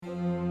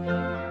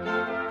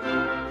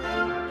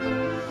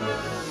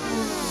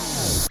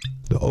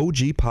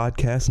OG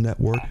Podcast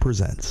Network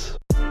presents.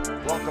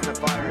 Welcome to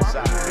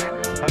Fireside.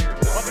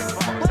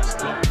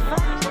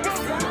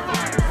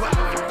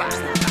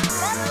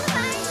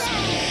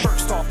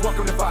 First off,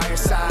 welcome to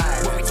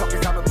Fireside. Where we talking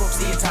comic books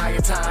the entire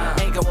time.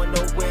 Ain't going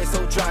nowhere,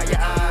 so dry your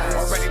eyes.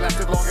 Already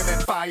lasted longer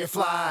than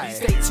Firefly.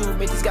 Stay tuned,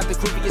 Mitch's got the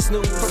creepiest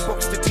news. From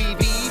books to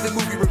TV, the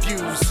movie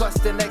reviews. Plus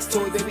the next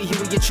toy, baby,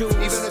 here we you choose.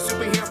 Even a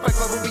superhero fight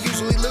club where we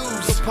usually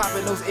lose. So pop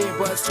in those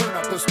earbuds, turn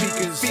up those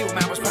speakers. Feel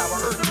Mama's power,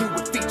 Earth 2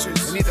 with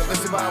features. And either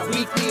listen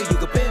bi-weekly or you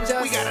can binge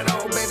us. We got it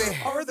all, baby.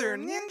 Are there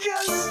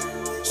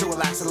ninjas? So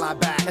relax and lie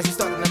back as we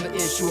start another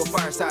issue of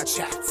Fireside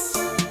Chats.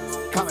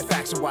 Comic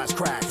facts and wise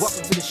cracks.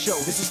 Welcome to the show.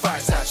 This is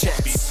Fireside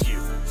Chats.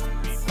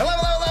 Hello,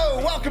 hello,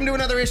 hello. Welcome to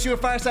another issue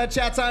of Fireside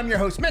Chats. I'm your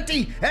host,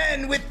 Menti,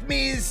 and with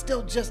me is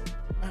still just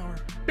our...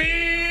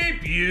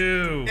 Beep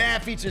you! Yeah,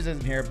 Features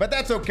isn't here, but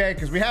that's okay,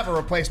 because we have a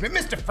replacement,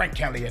 Mr. Frank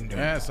Caliendo.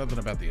 Yeah, something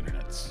about the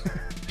internets.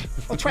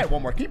 I'll try it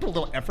one more. Can you put a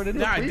little effort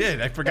into it, Yeah, I please?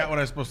 did. I forgot what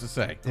I was supposed to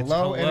say.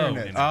 Hello,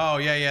 Internet. Oh,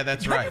 yeah,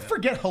 that's How do right. you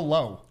forget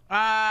hello?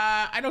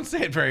 I don't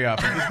say it very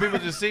often because people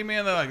just see me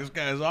and they're like, this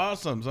guy's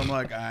awesome. So I'm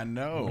like, I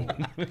know.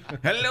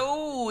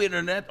 Hello,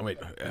 Internet. Oh, wait,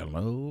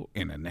 hello,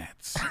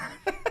 Internets.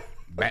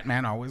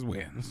 Batman always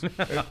wins.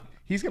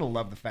 He's going to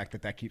love the fact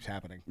that that keeps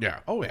happening. Yeah.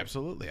 Oh,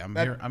 absolutely.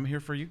 I'm here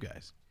for you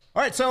guys.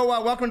 All right, so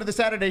welcome to the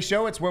Saturday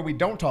show. It's where we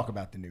don't talk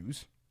about the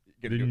news.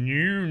 The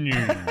new news.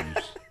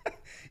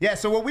 Yeah,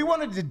 so what we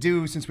wanted to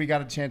do, since we got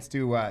a chance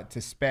to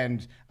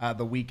spend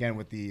the weekend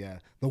with the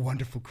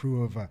wonderful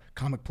crew of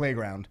Comic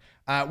Playground,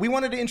 we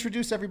wanted to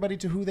introduce everybody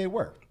to who they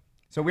were.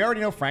 So we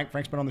already know Frank.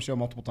 Frank's been on the show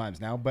multiple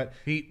times now, but...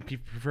 He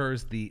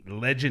prefers the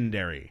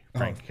legendary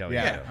Frank Kelly.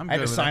 Yeah, I'm I had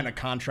good to with sign that. a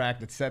contract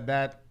that said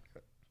that.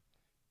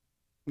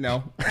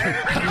 No.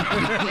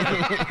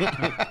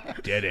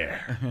 Dead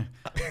air.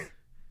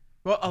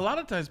 Well, a lot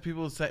of times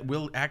people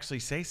will actually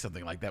say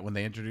something like that when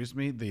they introduce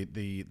me.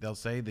 They'll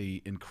say the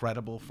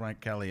incredible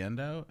Frank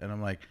Caliendo, and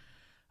I'm like,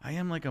 I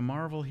am like a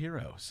Marvel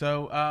hero.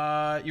 So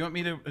you want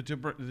me to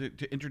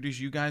introduce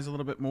you guys a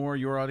little bit more,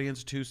 your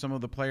audience, to some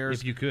of the players?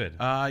 If you could.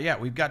 Yeah,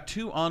 we've got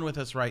two on with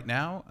us right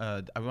now.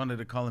 I wanted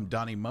to call him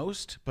Donnie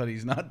Most, but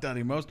he's not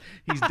Donnie Most.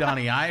 He's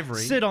Donnie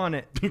Ivory. Sit on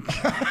it.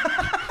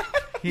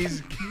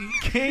 He's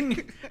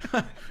king.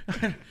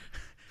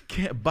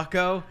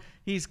 Bucko.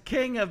 He's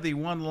king of the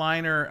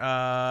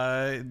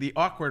one-liner, the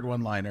awkward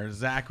one-liner.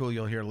 Zach, who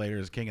you'll hear later,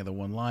 is king of the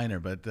one-liner,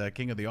 but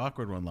king of the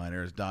awkward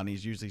one-liner is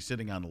Donnie's usually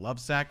sitting on a love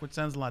sack, which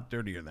sounds a lot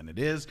dirtier than it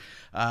is.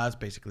 It's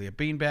basically a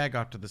beanbag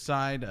off to the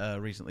side.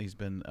 Recently, he's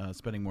been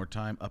spending more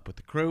time up with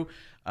the crew,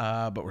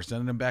 but we're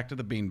sending him back to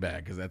the beanbag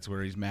because that's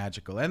where he's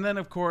magical. And then,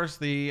 of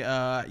course, you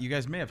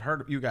guys may have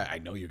heard. I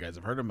know you guys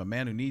have heard of him. A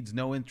man who needs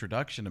no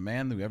introduction. A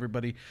man who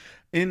everybody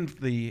in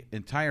the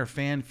entire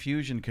Fan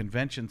Fusion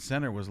Convention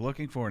Center was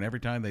looking for, and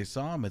every time they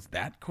saw him, it's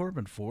that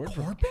Corbin Ford.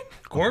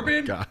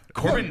 Corbin?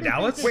 Corbin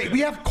Dallas? Wait, we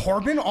have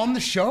Corbin on the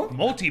show?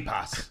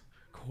 Multipass.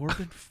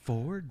 Corbin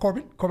Ford?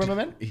 Corbin, my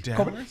man?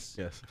 Corbin? Dallas?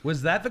 Yes.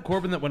 Was that the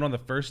Corbin that went on the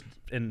first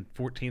and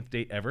 14th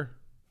date ever?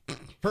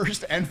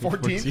 First and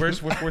 14th?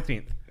 First was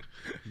 14th.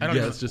 I don't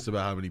Yeah, know. it's just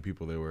about how many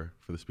people there were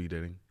for the speed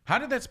dating. How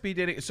did that speed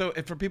dating? So,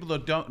 if for people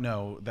that don't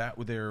know, that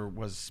there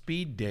was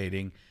speed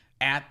dating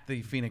at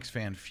the Phoenix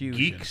Fan Fusion.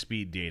 Geek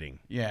speed dating.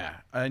 Yeah,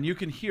 and you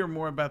can hear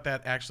more about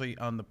that actually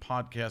on the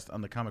podcast,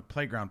 on the Comic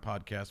Playground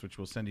podcast, which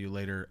we'll send you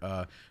later,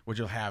 which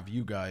will have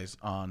you guys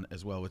on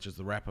as well, which is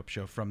the wrap-up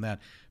show from that.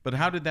 But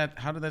how did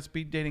that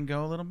speed dating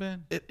go a little bit?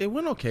 It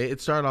went okay.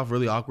 It started off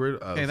really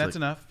awkward. Okay, that's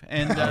enough.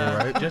 And All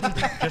right.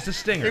 Just a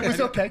stinger. It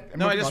was okay.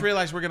 no, I just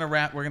realized we're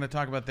gonna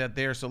talk about that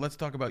there. So let's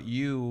talk about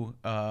you,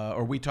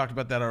 or we talked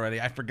about that already.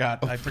 I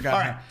forgot. All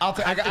right,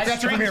 I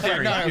got you from here.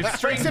 Theory. Frank. No, It's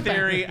string Frank, sit back.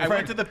 theory. I Frank,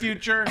 went to the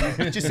future.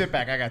 Just sit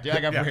back. I got you.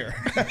 I got from here.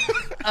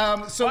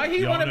 So Why he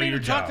You all wanted know me to your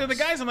talk to the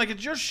jobs. guys? I'm like,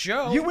 it's your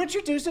show. you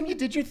introduced him. You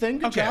did your thing.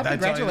 Good Okay, job.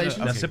 that's all I-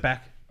 Congratulations. Now sit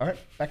back. All right,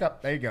 back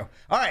up. There you go.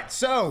 All right,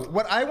 so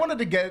what I wanted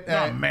to get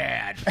I'm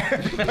mad.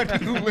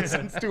 everybody who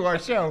listens to our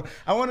show,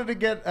 I wanted to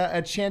get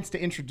a chance to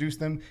introduce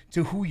them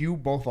to who you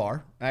both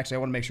are. Actually, I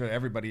want to make sure that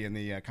everybody in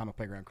the Comic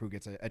Playground crew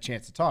gets a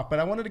chance to talk, but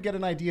I wanted to get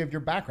an idea of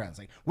your backgrounds.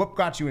 Like, what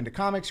got you into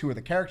comics? Who are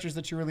the characters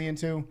that you're really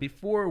into?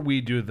 Before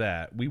we do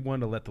that, we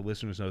want to let the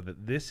listeners know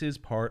that this is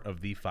part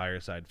of the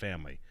Fireside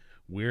family.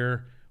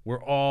 We're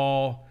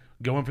all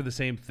going for the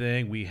same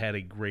thing. We had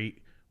a great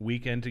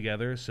weekend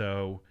together,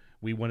 so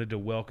we wanted to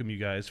welcome you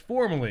guys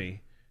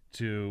formally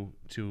to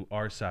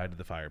our side of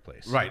the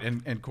fireplace. Right,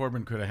 and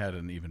Corbin could have had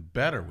an even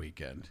better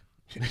weekend.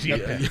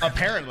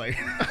 Apparently.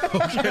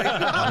 More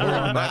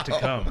on that to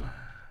come.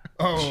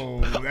 Oh,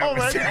 that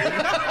was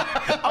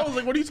I was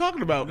like, what are you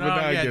talking about? No, But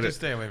now I yeah, get just it.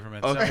 stay away from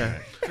it. Okay.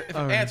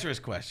 Sorry. Answer his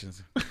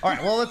questions. All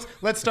right, well,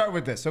 let's start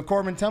with this. So,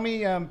 Corbin, tell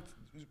me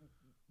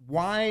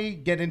why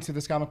get into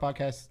this comic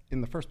podcast in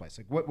the first place?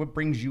 Like, what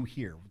brings you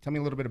here? Tell me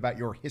a little bit about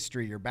your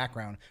history, your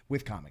background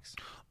with comics.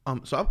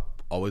 So I've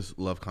always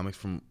loved comics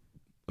from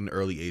an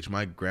early age.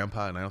 My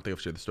grandpa, and I don't think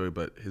I've shared the story,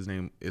 but his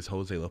name is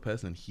Jose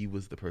Lopez, and he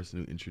was the person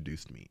who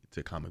introduced me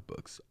to comic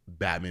books,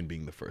 Batman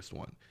being the first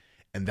one.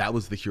 And that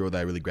was the hero that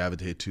I really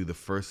gravitated to. The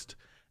first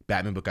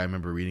Batman book I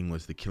remember reading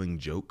was The Killing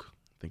Joke.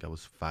 I think I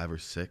was 5 or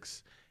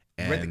 6.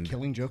 You And read The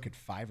Killing Joke at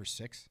 5 or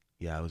 6?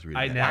 yeah, I was reading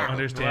I it. now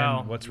understand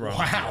Wow. what's wrong.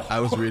 Wow. I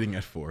was reading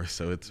at 4,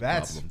 so it's a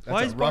That's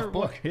problem. a rough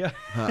book. Yeah.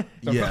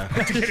 Yeah.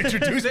 to get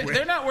introduced with.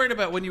 They're not worried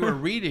about when you were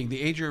reading, the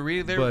age you were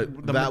reading.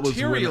 But The that was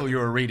material when- you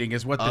were reading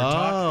is what they're Oh,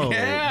 talking.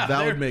 Yeah, that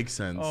they're- would make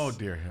sense. Oh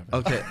dear heavens.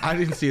 Okay, I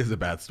didn't see it as a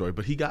bad story,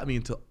 but he got me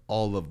into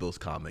all of those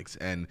comics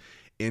and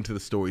into the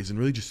stories and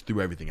really just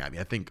threw everything at me.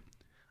 I think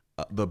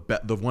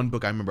the one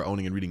book I remember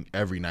owning and reading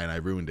every night, I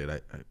ruined it.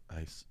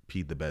 I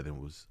peed the bed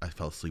and I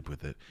fell asleep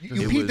with it. You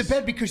It peed the was-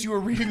 bed because you were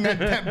reading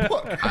that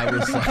book. I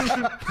was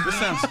like, This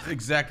sounds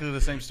exactly the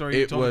same story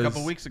you It told me a was-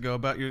 couple weeks ago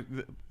about your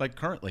like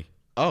currently.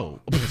 oh,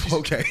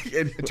 okay.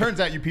 It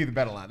turns out you pee the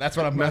bed a lot. That's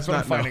what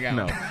I'm finding out.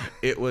 No,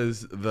 it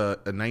was the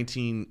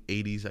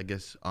 1980s, I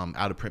guess,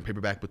 out of print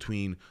paperback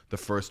between the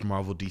first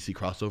Marvel DC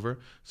crossover.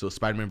 So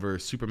Spider-Man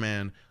versus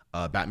Superman,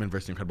 Batman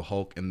versus the Incredible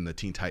Hulk, and the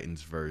Teen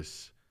Titans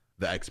versus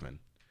the X-Men.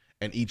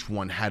 And each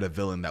one had a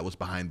villain that was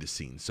behind the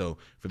scenes. So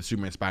for the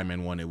Superman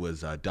Spider-Man one, it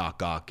was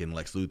Doc Ock and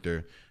Lex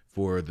Luthor.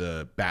 For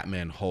the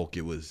Batman Hulk,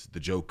 it was the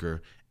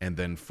Joker. And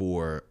then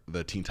for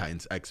the Teen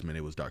Titans X-Men,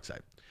 it was Darkseid.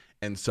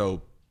 And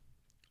so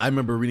I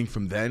remember reading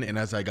from then, and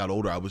as I got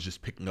older, I was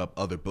just picking up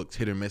other books,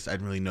 hit or miss. I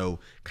didn't really know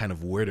kind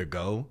of where to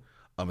go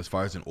as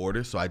far as an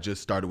order. So I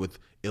just started with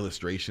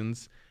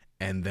illustrations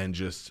and then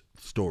just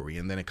story.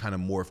 And then it kind of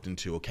morphed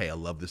into, okay, I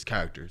love this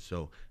character.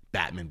 So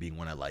Batman being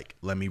one I like.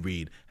 Let me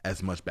read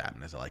as much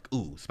Batman as I like.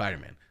 Ooh,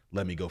 Spider-Man.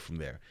 Let me go from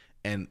there.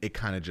 And it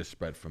kind of just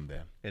spread from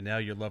there. And now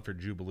your love for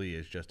Jubilee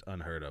is just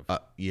unheard of.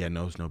 Yeah,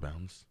 knows no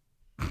bounds.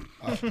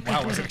 Wow,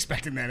 I wasn't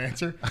expecting that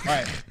answer. All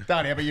right,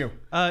 Donnie, how about you?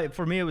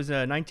 For me, it was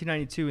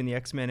 1992 when the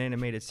X-Men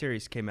animated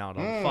series came out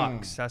on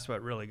Fox. That's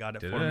what really got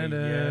it for me.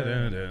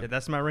 Yeah.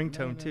 That's my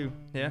ringtone too.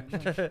 Yeah.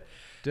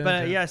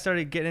 But yeah, I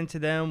started getting into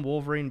them.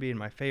 Wolverine being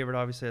my favorite.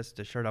 Obviously, that's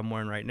the shirt I'm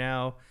wearing right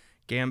now.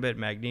 Gambit,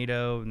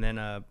 Magneto, and then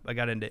I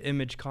got into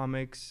Image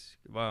Comics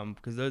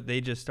because they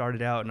just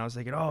started out, and I was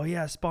thinking, oh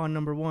yeah, Spawn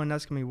 #1,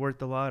 that's gonna be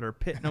worth a lot, or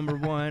Pit #1,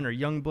 or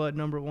Youngblood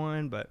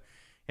 #1, but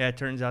yeah, it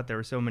turns out there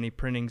were so many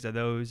printings of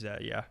those.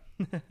 Yeah,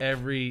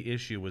 Every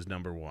issue was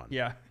 #1.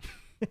 yeah,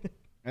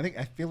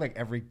 I feel like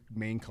every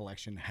main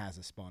collection has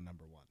a Spawn #1.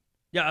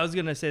 yeah. I was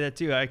gonna say that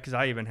too, because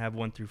I even have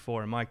 1 through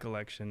 4 in my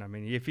collection. I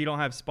mean, if you don't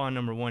have Spawn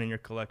 #1 in your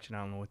collection,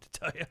 I don't know what to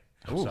tell you.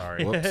 I'm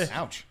sorry. Whoops.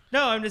 Ouch.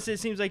 No, I'm just. It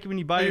seems like when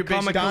you buy a you're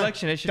comic basically-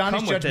 collection, it should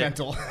Donnie's come with it.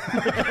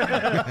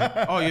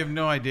 judgmental. Oh, you have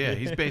no idea.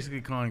 He's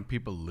basically calling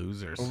people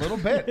losers. A little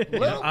bit.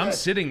 I'm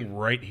sitting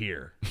right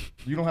here.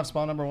 You don't have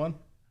Spawn #1?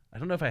 I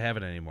don't know if I have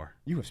it anymore.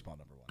 You have Spawn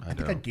 #1. I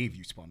think I gave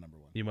you Spawn #1.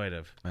 You might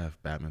have. I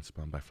have Batman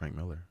Spawn by Frank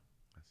Miller.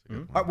 That's a good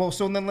one. All right, well,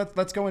 so then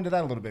let's go into that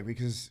a little bit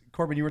because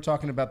Corbin, you were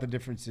talking about the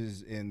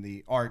differences in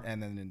the art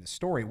and then in the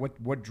story.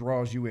 What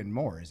draws you in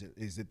more?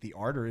 Is it the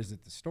art or is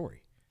it the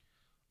story?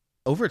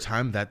 Over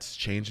time, that's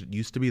changed. It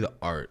used to be the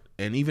art,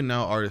 and even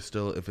now, art is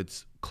still, if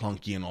it's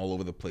clunky and all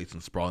over the place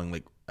and sprawling,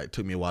 like it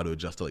took me a while to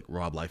adjust to like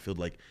Rob Liefeld,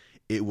 like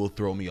it will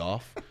throw me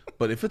off.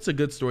 But if it's a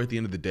good story at the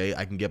end of the day,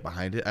 I can get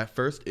behind it. At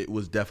first, it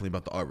was definitely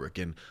about the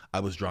artwork, and I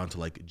was drawn to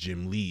like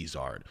Jim Lee's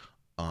art,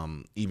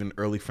 even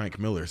early Frank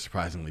Miller,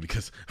 surprisingly,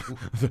 because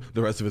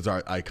the rest of his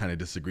art I kind of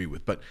disagree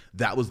with. But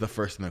that was the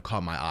first thing that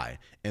caught my eye,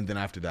 and then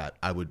after that,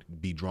 I would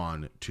be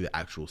drawn to the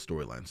actual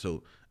storyline.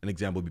 So an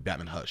example would be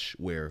Batman Hush,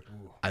 where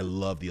I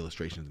love the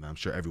illustrations, and I'm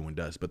sure everyone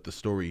does, but the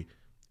story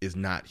is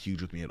not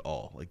huge with me at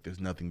all. Like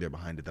there's nothing there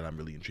behind it that I'm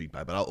really intrigued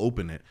by. But I'll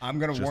open it. I'm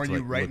going to just warn to, you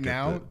like, right look at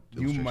now, the you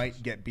illustrations.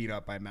 might get beat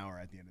up by Maurer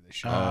at the end of this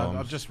show.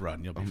 I'll just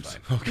run. You'll be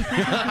fine.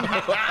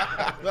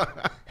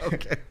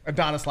 Okay.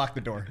 Adonis, lock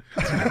the door.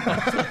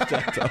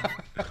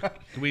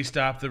 Can we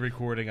stop the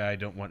recording? I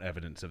don't want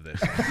evidence of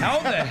this. How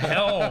the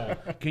hell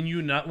can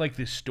you not like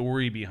the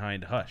story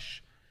behind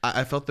Hush?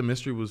 I felt the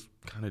mystery was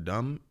kind of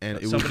dumb, and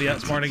it Somebody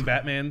was outsmasmarting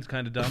Batman's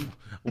kind of dumb.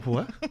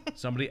 what?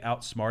 Somebody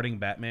outsmarting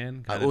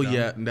Batman. Kind of Oh dumb.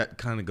 yeah, and that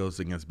kind of goes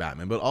against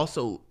Batman, but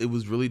also it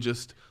was really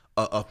just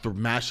a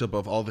mashup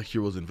of all the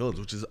heroes and villains,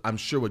 which is I'm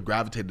sure what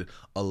gravitated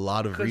a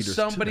lot of readers. Because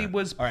somebody to that.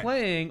 was right.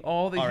 playing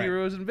all the All right.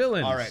 heroes and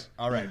villains. All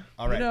right.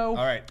 You know,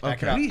 all right.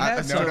 Back okay. it We up. had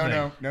No. something.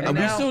 No. And we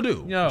now- still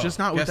do. No. Just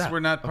not with Guess that. we're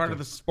not part of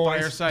the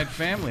Fireside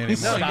family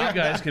anymore. No, Stop.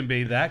 you guys can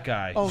be that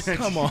guy. Oh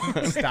come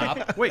on.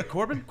 Stop. Wait,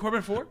 Corbin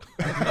Ford?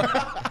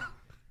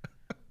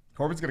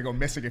 Corbin's going to go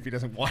missing if he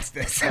doesn't watch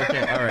this. Okay,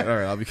 all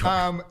right. I'll be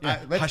calm.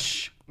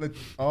 Hush.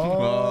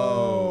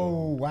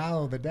 Oh,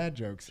 wow. The dad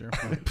jokes.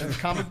 The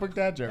comic book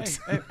dad jokes.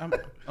 Hey, I'm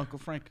Uncle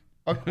Frank.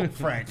 Uncle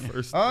Frank.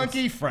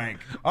 Unky Frank.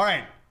 All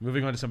right.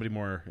 Moving on to somebody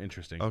more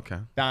interesting. Okay.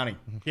 Donnie,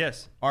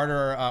 Yes, art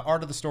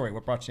of the story.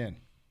 What brought you in?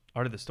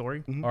 art of the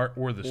story. Art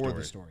or the story. Or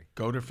the story.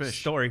 Goat or fish?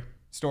 Story.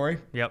 Story?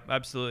 Yep,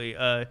 absolutely.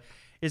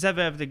 Is have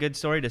a good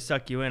story to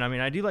suck you in. I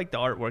mean, I do like the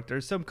artwork.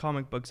 There's some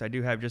comic books I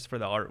do have just for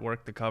the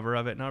artwork, the cover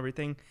of it and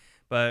everything.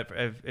 But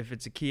if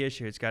it's a key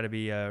issue, it's got to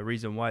be a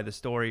reason why the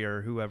story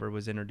or whoever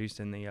was introduced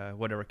in the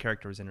whatever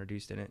character was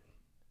introduced in it.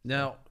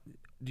 Now,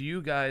 do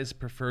you guys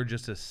prefer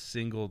just a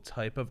single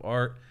type of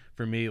art?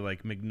 For me,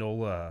 like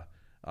Mignola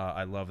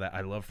I love that.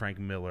 I love Frank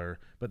Miller,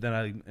 but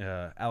then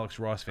Alex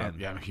Ross fan.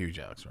 Yeah, I'm a huge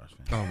Alex Ross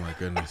fan. Oh my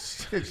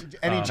goodness.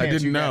 Any chance I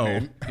didn't you got, know.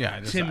 man? Yeah,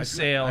 Tim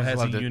Sale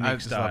has a unique I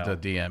just style. love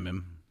to DM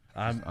him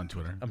on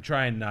Twitter. I'm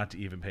trying not to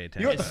even pay You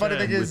attention. know what the funny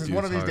thing is with you,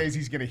 one of it's these hard. days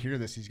he's gonna hear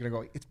this. He's gonna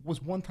go, "It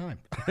was one time."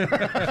 No,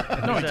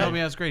 he told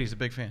me that's great. He's a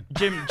big fan.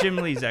 Jim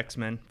Lee's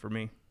X-Men for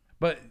me.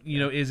 But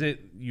is it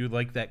you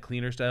like that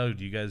cleaner style?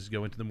 Do you guys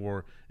go into the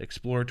more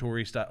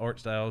exploratory art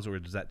styles, or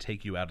does that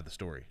take you out of the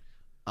story?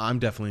 I'm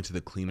definitely into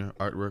the cleaner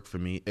artwork for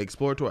me.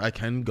 Exploratory, I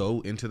can go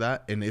into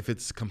that, and if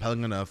it's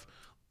compelling enough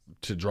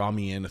to draw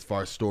me in as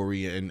far as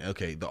story and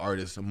okay, the art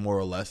is more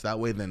or less that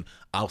way, then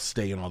I'll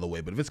stay in all the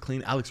way. But if it's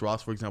clean, Alex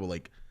Ross, for example,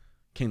 like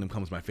Kingdom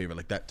Come is my favorite,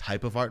 like that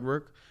type of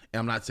artwork. And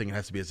I'm not saying it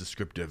has to be as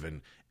descriptive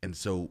and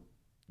so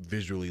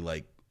visually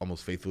like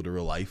almost faithful to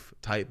real life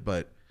type,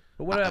 but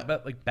what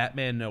about like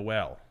Batman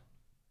Noel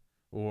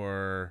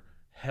or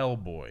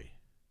Hellboy?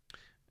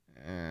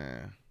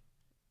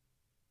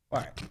 All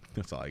right.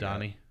 That's all I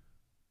Donnie?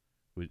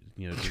 Would,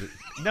 No,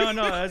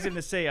 I was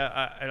gonna say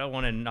I don't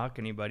want to knock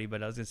anybody,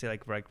 but I was gonna say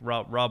like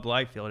Rob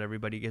Liefeld,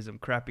 everybody gives him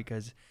crap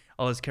because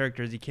all his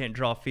characters he can't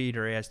draw feet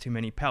or he has too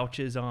many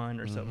pouches on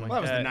or something Well, like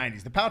that was that. the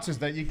 '90s. The pouches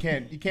that you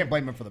can't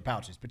blame him for the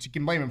pouches, but you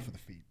can blame him for the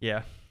feet.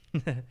 Yeah.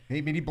 I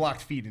mean, he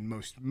blocked feet in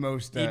most.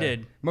 He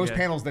did. Most Yeah.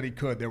 panels that he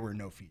could. There were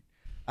no feet.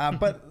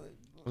 But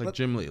Like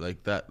Jim Lee,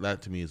 like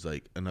that to me is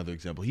like another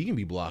example. He can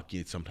be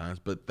blocky sometimes,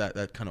 but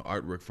that kind of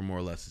artwork for more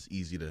or less is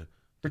easy to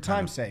for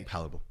time's sake,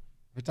 palatable.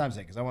 for time's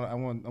sake, because I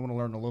want to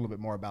learn a little bit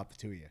more about the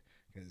two of you,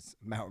 because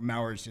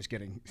Mauer's just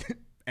getting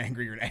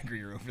angrier and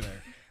angrier over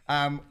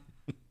there.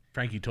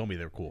 Frank, you told me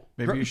they're cool.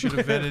 Maybe you should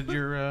have vetted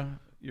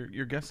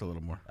your guests a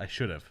little more. I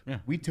should have. Yeah.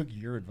 We took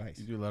your advice.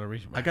 You do a lot of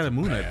research. I got a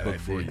Moon Knight book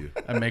for you.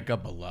 I make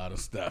up a lot of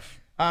stuff.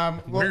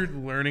 Well, We're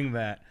learning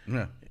that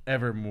Yeah.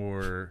 ever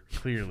more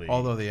clearly.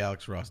 Although the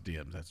Alex Ross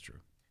DMs, that's true.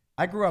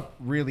 I grew up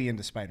really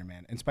into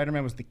Spider-Man, and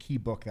Spider-Man was the key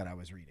book that I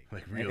was reading.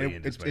 Like, And really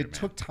into Spider-Man. It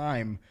took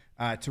time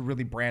to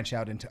really branch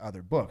out into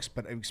other books,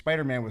 but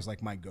Spider-Man was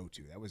like my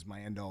go-to. That was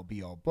my end-all,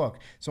 be-all book.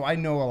 So I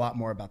know a lot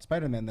more about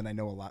Spider-Man than I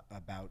know a lot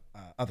about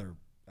other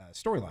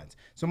storylines.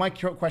 So my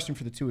question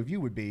for the two of you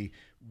would be,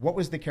 what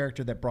was the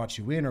character that brought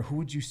you in, or who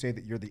would you say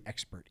that you're the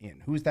expert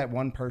in? Who's that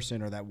one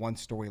person or that one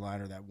storyline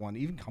or that one,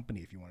 even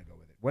company if you want to go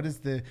with it? What is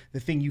the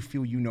thing you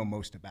feel you know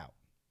most about?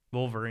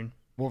 Wolverine.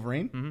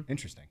 Wolverine? Mm-hmm.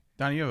 Interesting.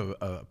 Donnie, you have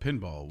a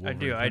pinball. I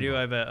do. Wolverine I do. pinball.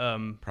 I have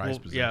a Prize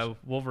possession.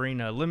 Wolverine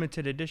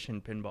limited edition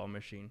pinball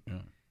machine. Yeah.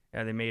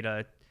 Yeah, they made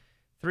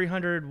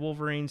 300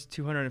 Wolverines,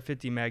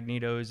 250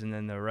 Magnetos, and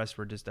then the rest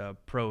were just a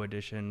pro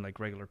edition, like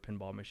regular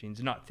pinball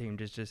machines, not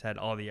themed. It just had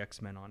all the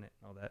X-Men on it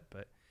and all that.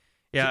 But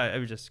yeah, it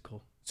was just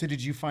cool. So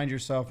did you find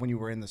yourself when you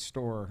were in the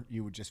store,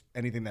 you would just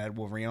anything that had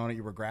Wolverine on it,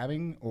 you were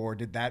grabbing, or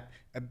did that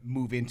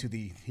move into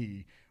the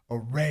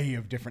array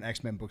of different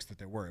X-Men books that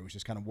there were? It was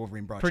just kind of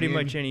Wolverine brought Pretty you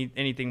in? much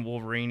anything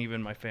Wolverine,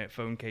 even my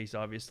phone case,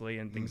 obviously,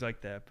 and things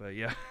like that. But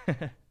yeah,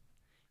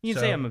 you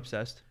can say So- I'm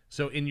obsessed.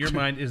 So, in your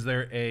mind, is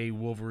there a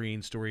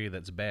Wolverine story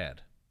that's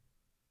bad?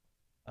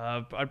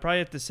 I'd probably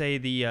have to say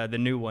the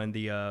new one,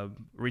 the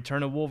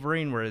Return of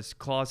Wolverine, where his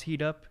claws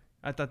heat up.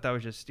 I thought that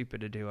was just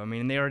stupid to do. I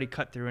mean, they already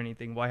cut through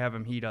anything. Why have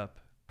him heat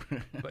up?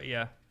 But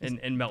yeah,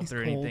 and melt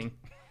through cold. anything.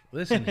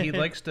 Listen, he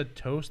likes to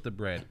toast the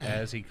bread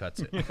as he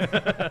cuts it.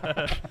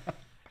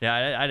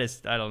 Yeah,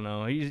 I don't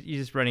know. You're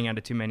just running out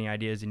of too many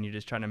ideas, and you're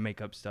just trying to make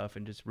up stuff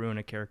and just ruin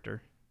a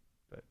character.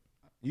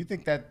 You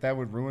think that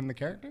would ruin the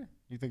character?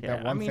 You think that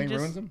Yeah, one thing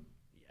ruins him?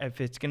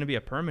 If it's gonna be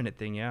a permanent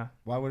thing, yeah.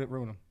 Why would it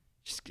ruin him?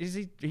 Just 'cause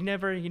he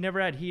never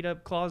had heat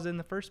up claws in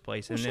the first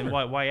place, and then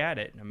why add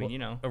it? I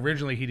mean,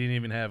 Originally, he didn't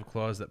even have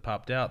claws that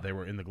popped out. They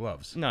were in the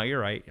gloves. No, you're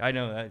right. I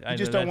know. I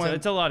just know don't want-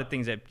 it's a lot of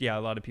things that a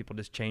lot of people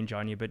just change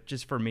on you. But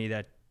just for me,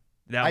 that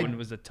one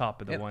was the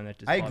top of the one that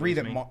just. I agree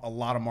that bothers me. a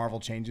lot of Marvel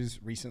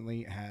changes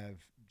recently have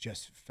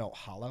just felt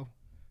hollow,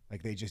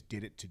 like they just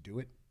did it to do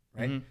it,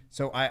 right? Mm-hmm.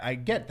 So I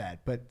get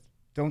that, but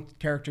don't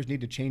characters need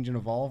to change and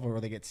evolve, or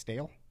they get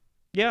stale?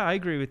 Yeah, I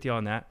agree with you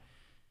on that.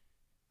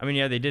 I mean,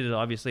 yeah, they did it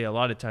obviously a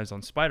lot of times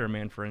on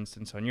Spider-Man, for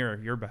instance, on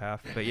your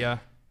behalf. But yeah,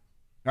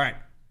 All right,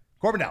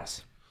 Corbin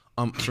Dallas.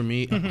 For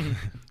me,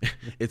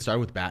 it started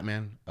with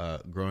Batman.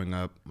 Growing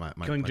up, my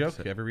Killing like I Joke.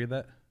 said- You ever read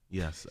that?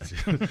 Yes,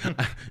 I did.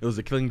 It was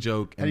a Killing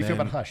Joke. How do you feel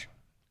about Hush?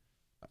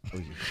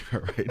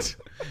 Right.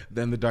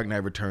 Then The Dark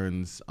Knight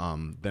Returns,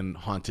 then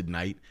Haunted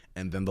Night,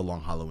 and then The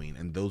Long Halloween.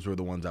 And those were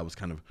the ones I was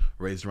kind of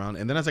raised around.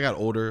 And then as I got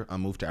older, I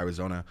moved to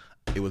Arizona.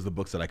 It was the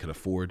books that I could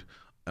afford.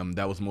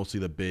 That was mostly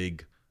the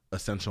big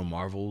Essential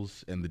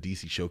Marvels and the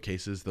DC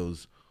showcases,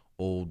 those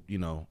old,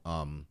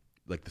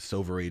 like the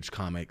Silver Age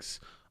comics,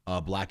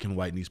 black and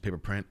white newspaper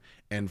print.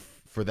 And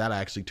for that, I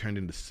actually turned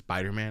into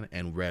Spider-Man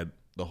and read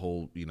the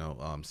whole,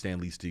 Stan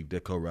Lee, Steve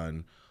Ditko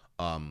run,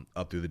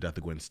 up through the death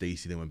of Gwen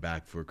Stacy, then went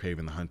back for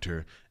Kraven the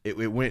Hunter. It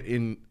went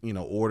in,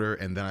 order,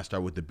 and then I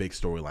started with the big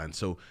storyline.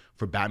 So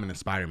for Batman and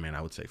Spider-Man,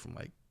 I would say from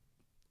like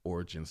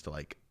Origins to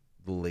like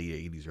the late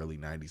 80s, early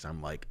 90s,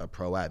 I'm like a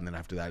pro at. And then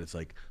after that, it's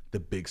like the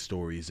big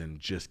stories and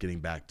just getting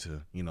back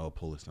to, a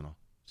pull list and all.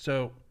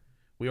 So,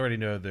 we already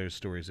know there's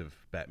stories of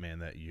Batman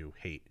that you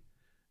hate.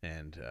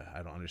 and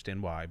I don't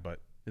understand why, but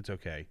it's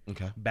okay.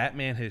 Okay.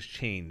 Batman has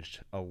changed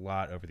a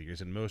lot over the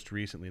years, and most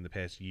recently in the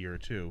past year or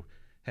two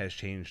has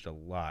changed a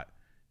lot.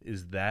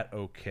 Is that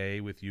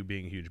okay with you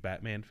being a huge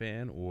Batman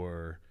fan,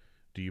 or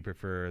do you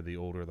prefer the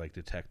older, like,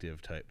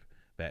 detective type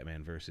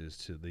Batman versus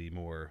to the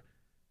more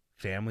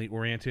family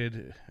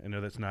oriented? I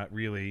know that's not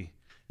really.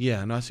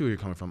 Yeah, no, I see where you're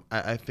coming from.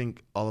 I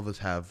think all of us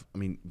have, I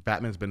mean,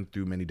 Batman's been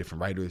through many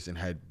different writers and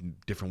had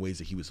different ways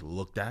that he was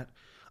looked at.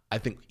 I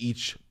think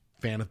each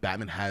fan of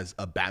Batman has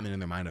a Batman in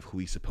their mind of who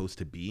he's supposed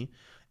to be.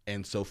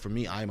 And so for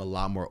me, I'm a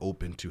lot more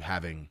open to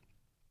having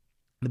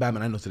the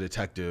Batman I know as a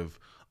detective,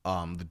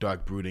 the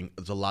dark brooding.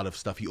 There's a lot of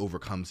stuff he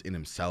overcomes in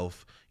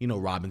himself. You know,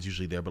 Robin's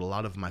usually there, but a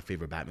lot of my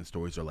favorite Batman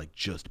stories are like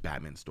just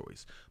Batman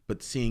stories.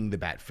 But seeing the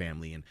Bat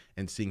family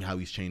and seeing how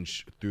he's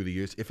changed through the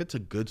years, if it's a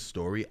good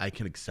story, I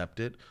can accept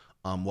it.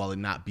 While it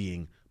not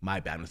being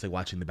my Batman. It's like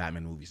watching the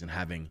Batman movies and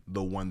having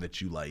the one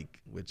that you like,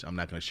 which I'm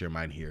not going to share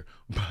mine here,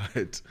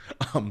 but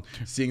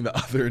seeing the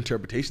other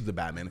interpretations of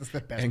Batman. That's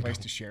the best place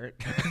to share it.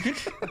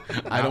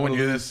 I don't want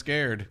you're to this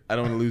scared. I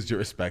don't want to lose your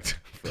respect.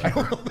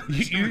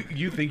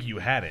 You think you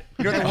had it.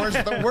 You know,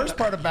 the worst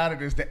part about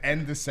it is to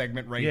end the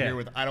segment right Yeah. here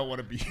with "I don't want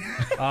to be."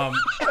 I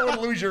don't want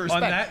to lose your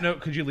respect. On that note,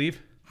 could you leave?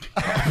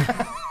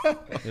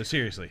 No,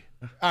 seriously.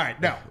 All right,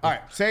 no. All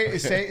right,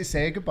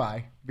 say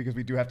goodbye because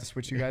we do have to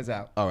switch you guys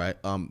out. All right.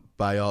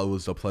 Bye, y'all. It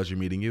was a pleasure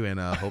meeting you, and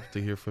I hope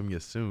to hear from you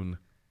soon.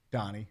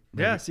 Donnie.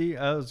 Yeah, see, it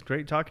was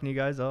great talking to you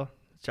guys. I'll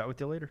chat with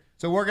you later.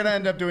 So we're going to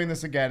end up doing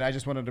this again. I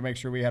just wanted to make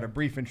sure we had a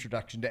brief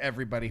introduction to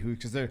everybody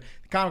because the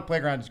Comic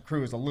Playground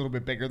crew is a little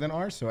bit bigger than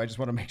ours, so I just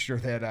want to make sure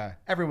that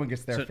everyone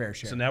gets their fair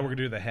share. So now we're going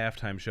to do the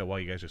halftime show while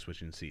you guys are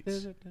switching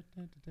seats.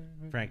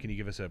 Frank, can you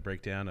give us a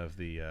breakdown of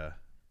the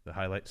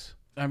highlights?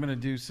 I'm going to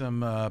do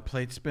some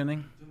plate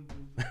spinning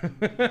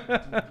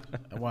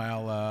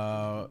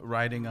while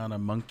riding on a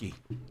monkey.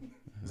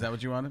 Is that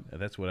what you wanted?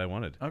 That's what I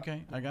wanted.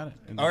 Okay, I got it.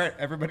 All right,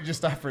 everybody just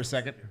stop for a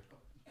second.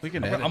 We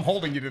can edit. I'm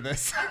holding you to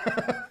this.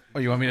 Oh,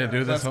 you want me to do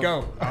this? Let's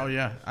go. Oh,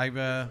 yeah. I've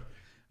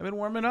been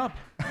warming up.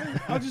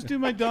 I'll just do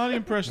my Donnie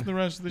impression the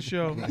rest of the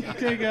show.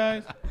 Okay,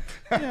 guys.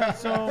 Yeah,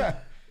 so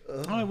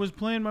I was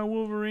playing my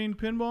Wolverine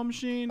pinball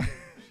machine.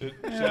 Should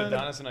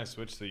Adonis and I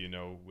switch so you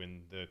know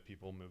when the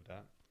people moved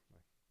out?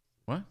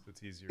 What? So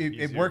it's easier.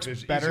 It works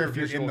better if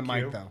you're in the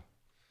mic, cue. though.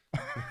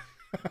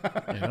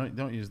 Yeah,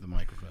 don't use the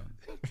microphone.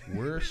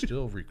 We're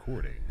still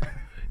recording.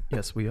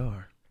 Yes, we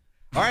are.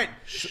 All right.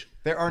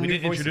 There are We new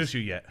didn't voices. introduce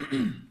you yet.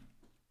 All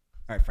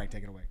right, Frank,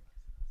 take it away.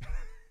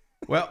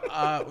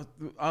 Well,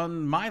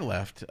 on my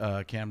left,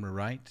 camera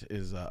right,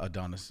 is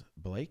Adonis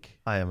Blake.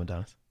 I am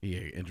Adonis.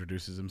 He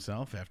introduces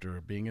himself after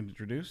being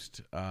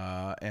introduced.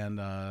 And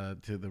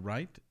to the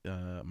right,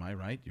 my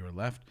right, your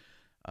left,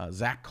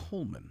 Zach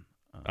Coleman.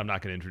 I'm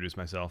not going to introduce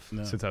myself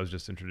since I was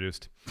just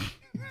introduced.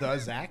 The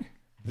Zach?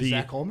 The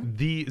Zach Coleman?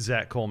 The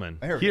Zach Coleman.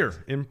 There it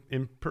Here in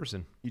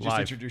person. You just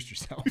live. introduced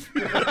yourself.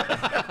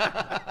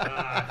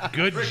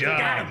 Good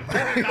job.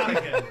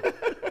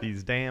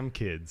 These damn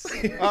kids.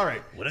 All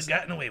right. Would have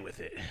gotten away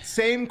with it.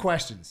 Same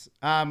questions.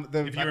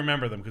 If you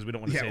remember them, because we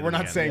don't want to say Yeah, them we're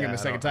not again. saying them the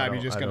second time.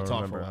 You're just going to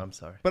talk for a while. I'm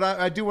sorry. But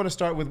I do want to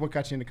start with what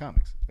got you into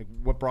comics. Like,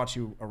 what brought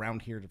you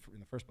around here in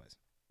the first place?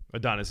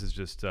 Adonis has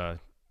just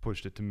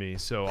pushed it to me,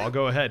 so I'll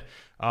go ahead.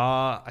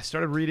 I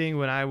started reading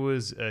when I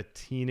was a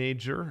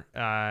teenager.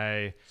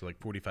 So like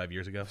 45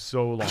 years ago.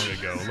 So long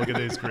ago. Look at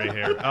this gray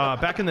hair.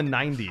 Back in the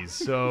 90s.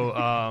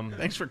 So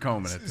Thanks for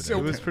combing it today.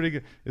 it was pretty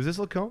good. Is this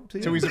Lacombe?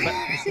 So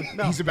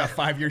he's about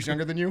 5 years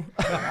younger than you?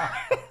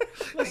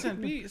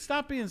 Listen,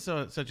 stop being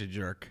such a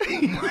jerk.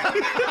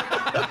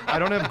 I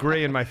don't have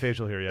gray in my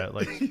facial hair yet,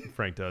 like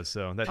Frank does.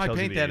 So that I tells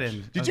you paint the that age.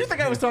 in. Did you think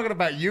I was talking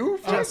about you?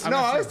 No,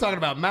 I was talking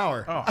about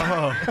Maurer. Oh,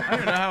 I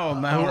don't know how old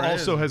Who Maurer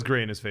also is. has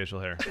gray in his facial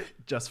hair.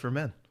 Just for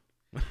men.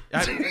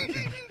 I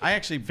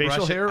actually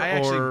Facial brush hair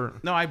it. or-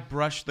 No, I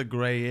brush the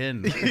gray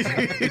in.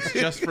 It's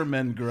just for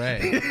men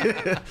gray.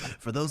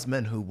 For those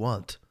men who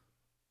want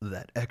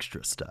that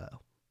extra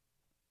style.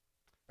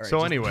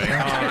 So anyway,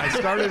 I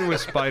started with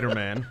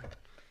Spider-Man,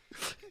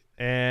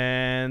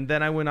 and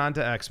then I went on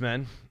to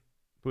X-Men,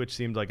 which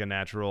seemed like a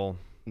natural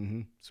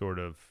sort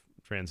of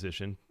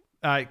transition.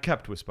 I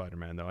kept with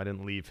Spider-Man, though. I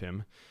didn't leave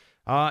him.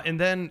 And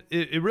then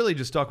it really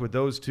just stuck with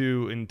those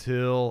two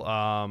until,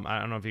 I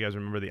don't know if you guys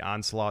remember the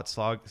Onslaught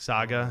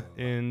saga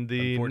in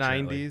the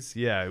Unfortunately. 90s.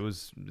 Yeah, it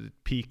was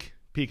peak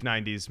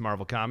 90s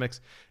Marvel Comics.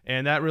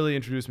 And that really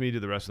introduced me to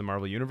the rest of the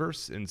Marvel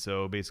Universe. And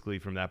so basically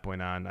from that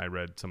point on, I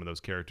read some of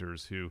those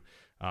characters who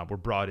were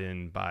brought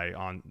in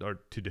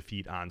to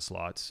defeat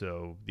Onslaught.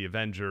 So the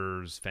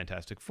Avengers,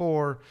 Fantastic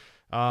Four.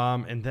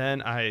 And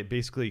then I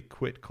basically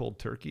quit cold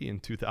turkey in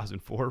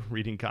 2004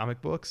 reading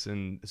comic books.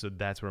 And so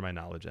that's where my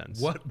knowledge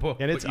ends. What book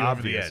And put it's you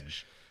over the obvious.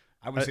 edge?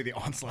 I would say the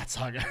Onslaught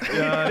saga.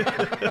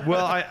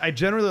 Well, I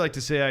generally like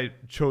to say I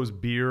chose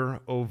beer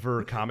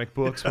over comic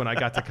books when I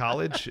got to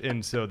college,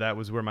 and so that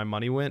was where my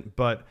money went.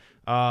 But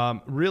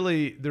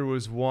really, there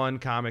was one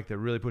comic that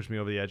really pushed me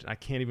over the edge. I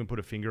can't even put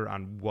a finger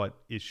on what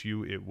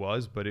issue it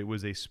was, but it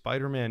was a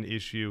Spider-Man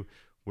issue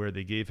where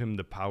they gave him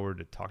the power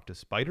to talk to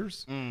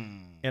spiders.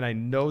 Mm. And I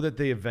know that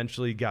they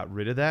eventually got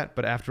rid of that.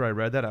 But after I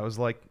read that, I was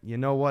like, you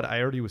know what?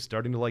 I already was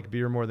starting to like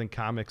beer more than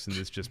comics, and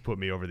this just put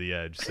me over the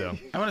edge. So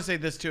I want to say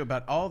this too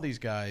about all these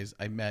guys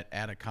I met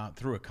at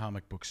through a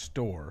comic book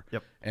store.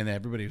 Yep. And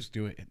everybody was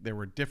doing. There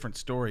were different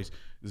stories.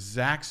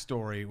 Zach's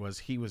story was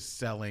he was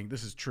selling.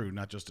 This is true,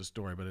 not just a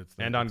story, but it's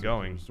And it's a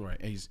ongoing. true story.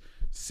 He's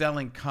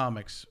selling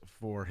comics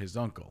for his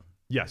uncle.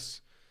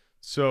 yes.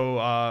 So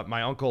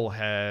my uncle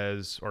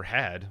has, or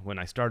had, when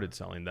I started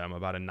selling them,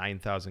 about a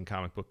 9,000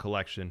 comic book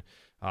collection,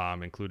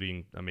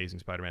 including Amazing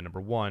Spider-Man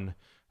 #1,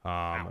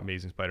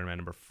 Amazing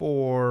Spider-Man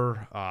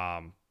 #4,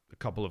 a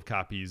couple of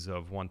copies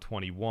of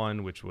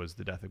 121, which was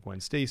the death of Gwen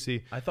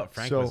Stacy. I thought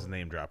Frank So- was the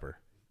name dropper.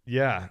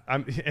 Yeah,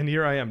 and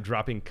here I am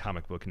dropping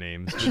comic book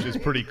names, which is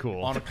pretty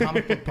cool. On a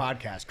comic book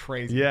podcast,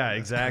 crazy. Yeah,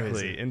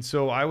 exactly. And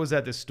so I was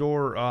at the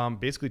store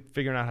basically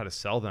figuring out how to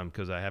sell them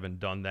because I haven't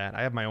done that.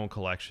 I have my own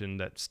collection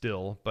that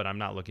still, but I'm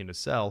not looking to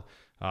sell.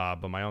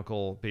 But my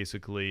uncle,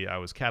 basically, I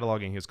was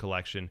cataloging his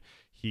collection.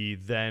 He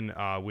then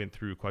went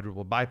through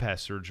quadruple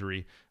bypass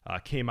surgery,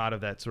 came out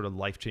of that sort of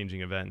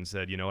life-changing event and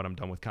said, you know what, I'm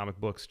done with comic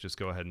books. Just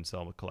go ahead and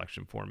sell the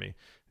collection for me.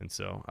 And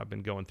so I've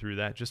been going through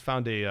that. Just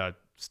found a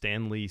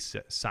Stan Lee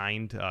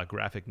signed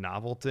graphic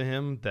novel to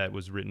him that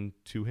was written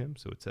to him.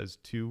 So it says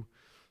to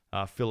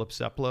Philip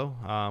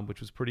Seplow, which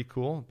was pretty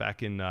cool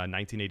back in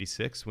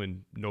 1986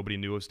 when nobody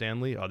knew of Stan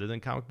Lee other than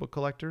comic book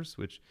collectors,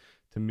 which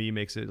to me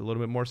makes it a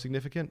little bit more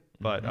significant.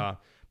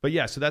 But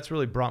yeah, so that's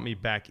really brought me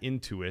back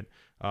into it.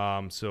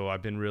 So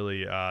I've been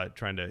really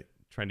trying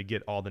to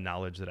get all the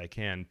knowledge that I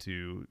can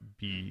to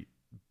be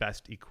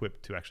best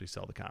equipped to actually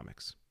sell the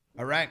comics.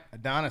 All right,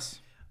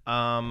 Adonis.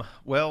 I'm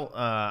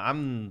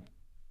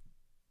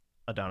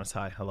Adonis.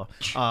 Hi, hello.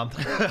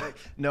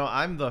 No,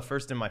 I'm the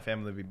first in my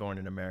family to be born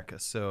in America.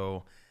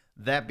 So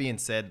that being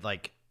said,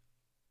 like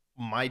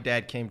my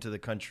dad came to the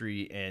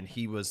country and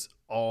he was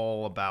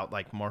all about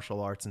like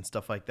martial arts and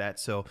stuff like that.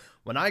 So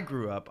when I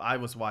grew up, I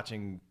was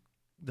watching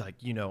like,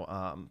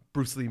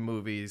 Bruce Lee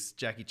movies,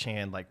 Jackie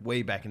Chan, like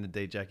way back in the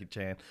day, Jackie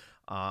Chan,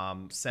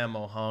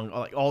 Sammo Hung,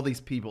 like all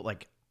these people,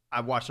 like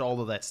I watched all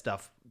of that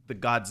stuff, the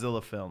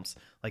Godzilla films,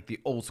 like the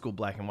old school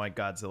black and white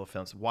Godzilla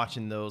films,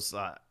 watching those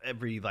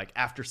every like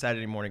after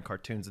Saturday morning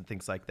cartoons and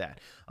things like that.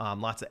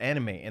 Lots of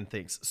anime and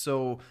things.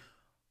 So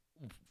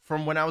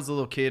from when I was a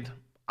little kid,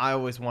 I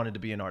always wanted to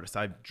be an artist.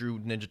 I drew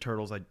Ninja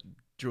Turtles. I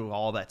drew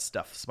all that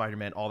stuff,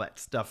 Spider-Man, all that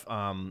stuff.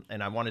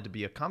 And I wanted to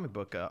be a comic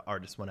book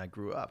artist when I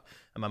grew up.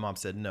 And my mom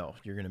said, no,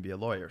 you're going to be a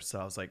lawyer. So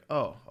I was like,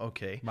 oh,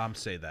 okay. Moms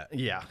say that.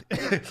 Yeah.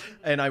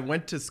 And I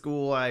went to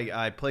school.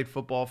 I played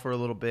football for a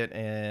little bit,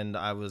 and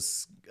I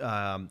was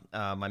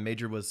my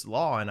major was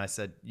law. And I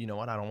said, you know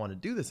what? I don't want to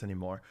do this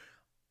anymore.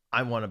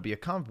 I want to be a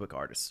comic book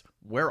artist.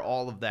 Where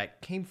all of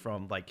that came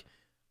from, like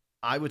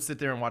I would sit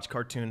there and watch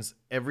cartoons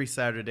every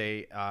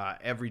Saturday,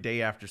 every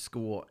day after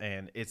school,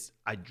 and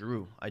I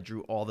drew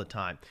all the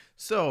time.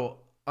 So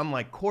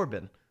unlike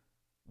Corbin,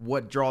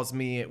 what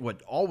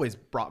always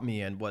brought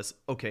me in was,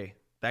 okay,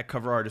 that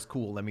cover art is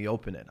cool. Let me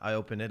open it. I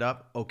open it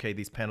up. Okay,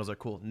 these panels are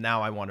cool.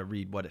 Now I want to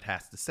read what it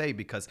has to say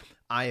because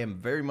I am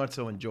very much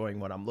so enjoying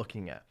what I'm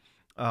looking at.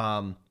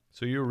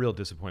 So you're a real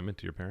disappointment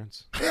to your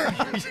parents?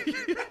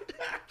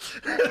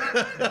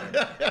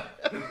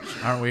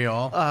 Aren't we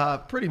all?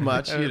 Pretty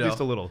much, At least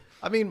a little.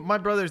 I mean, my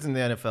brother's in the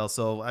NFL,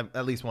 so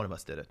at least one of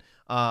us did it.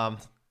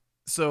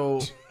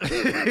 So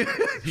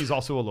He's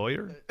also a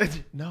lawyer?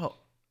 no,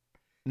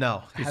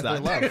 he's Has their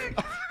not. love.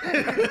 I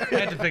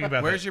had to think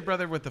about Where's that. your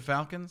brother with the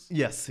Falcons?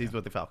 Yes, he's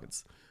with the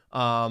Falcons.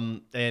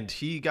 And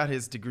he got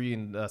his degree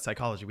in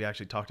psychology. We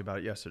actually talked about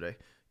it yesterday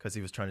because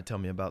he was trying to tell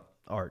me about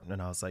art,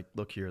 and I was like,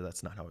 "Look here,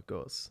 that's not how it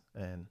goes."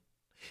 And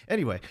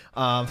anyway,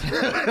 Sounds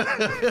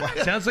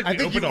like I we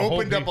think you opened a whole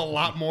opened up big- a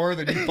lot more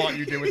than you thought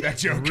you did with that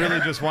joke. Really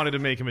just wanted to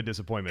make him a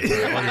disappointment.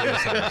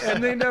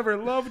 and they never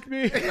loved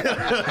me.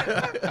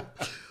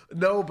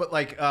 no, but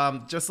like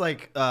just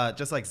like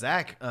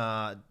Zach,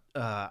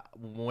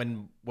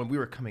 when we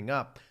were coming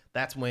up,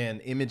 that's when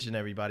Image and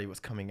everybody was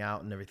coming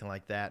out and everything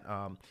like that.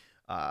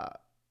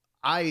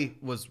 I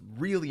was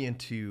really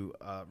into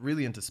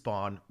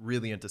Spawn,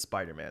 really into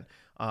Spider-Man.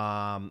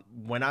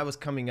 When I was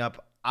coming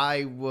up,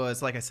 I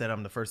was, like I said,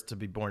 I'm the first to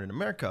be born in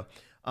America.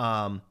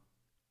 I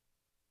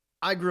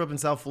grew up in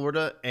South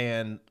Florida,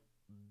 and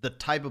the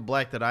type of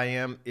black that I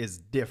am is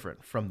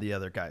different from the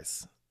other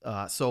guys.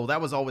 So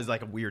that was always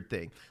like a weird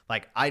thing.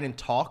 Like I didn't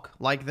talk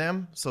like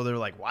them, so they were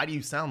like, "Why do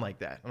you sound like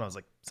that?" And I was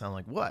like, "Sound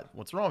like what?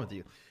 What's wrong with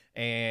you?"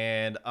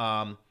 And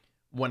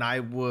when I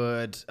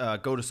would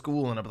go to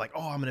school and I'd be like,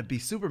 "Oh, I'm gonna be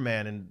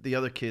Superman," and the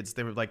other kids,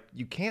 they were like,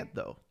 "You can't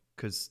though,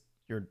 because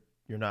you're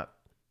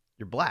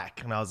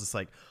black." And I was just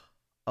like,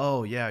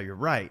 "Oh yeah, you're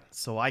right.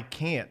 So I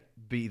can't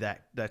be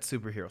that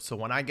superhero." So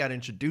when I got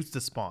introduced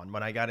to Spawn,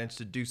 when I got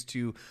introduced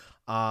to,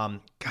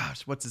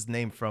 what's his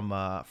name from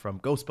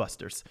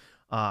Ghostbusters?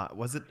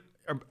 Was it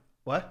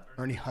what?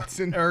 Ernie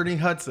Hudson. Ernie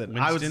Hudson.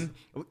 Winston?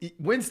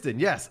 Winston,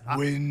 yes.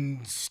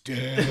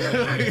 Winston.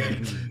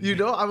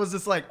 I was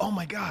just like, oh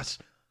my gosh,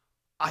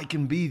 I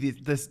can be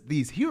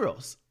these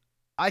heroes.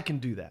 I can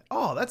do that.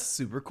 Oh, that's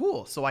super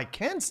cool. So I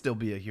can still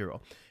be a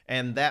hero.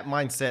 And that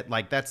mindset,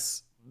 like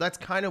that's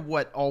kind of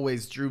what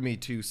always drew me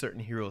to certain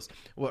heroes,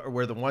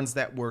 were the ones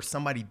that were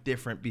somebody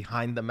different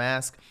behind the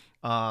mask.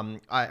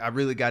 I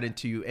really got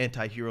into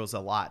anti-heroes a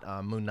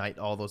lot. Moon Knight,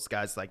 all those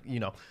guys, like,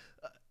 you know.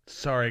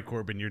 Sorry,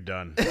 Corbin, you're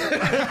done.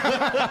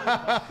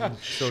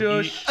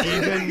 So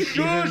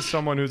even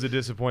someone who's a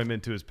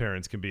disappointment to his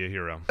parents can be a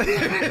hero.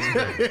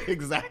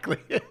 Exactly.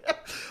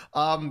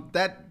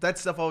 That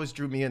stuff always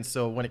drew me in.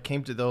 So when it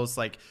came to those,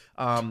 like,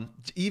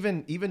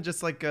 even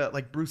just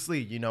like Bruce Lee,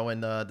 you know,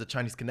 in the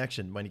Chinese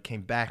Connection, when he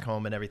came back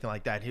home and everything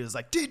like that, he was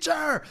like,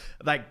 teacher,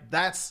 like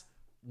that's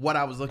what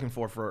I was looking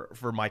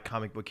for my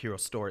comic book hero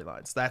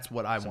storylines. That's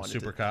what I wanted.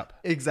 Super Cop.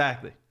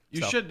 Exactly.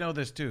 You should know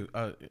this too.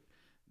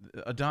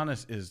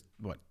 Adonis is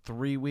what,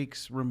 3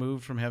 weeks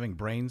removed from having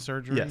brain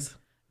surgery. Yes.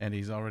 And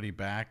he's already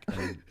back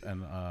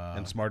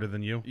and Smarter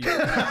than you.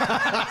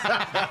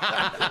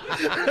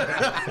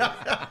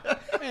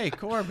 Hey,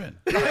 Corbin.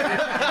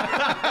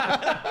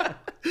 I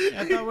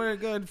thought we were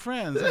good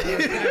friends.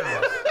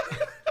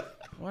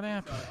 What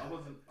happened? I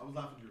was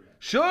laughing at your reaction.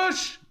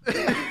 Shush!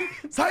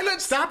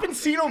 Silence! Stop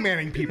Encino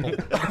Manning people.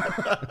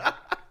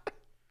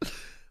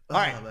 All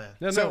right.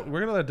 No, So-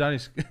 we're gonna let Donnie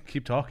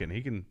keep talking.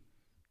 He can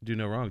do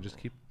no wrong. Just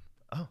keep.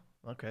 Oh,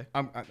 okay.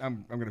 I'm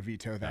going to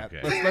veto that.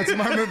 Okay. Let's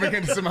start moving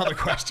into some other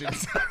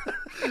questions.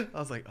 I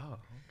was like, oh.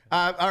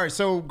 All right,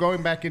 so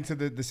going back into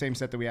the same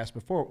set that we asked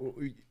before,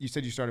 you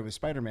said you started with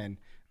Spider-Man,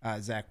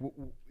 Zach.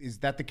 Is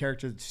that the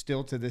character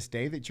still to this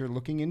day that you're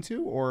looking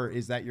into, or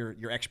is that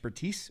your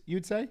expertise,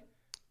 you'd say?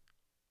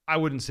 I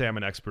wouldn't say I'm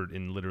an expert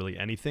in literally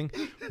anything,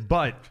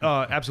 but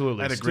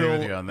absolutely. I'd agree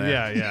with you on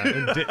that. Yeah,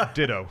 and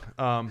ditto.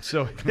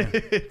 So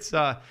it's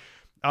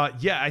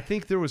yeah, I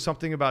think there was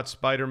something about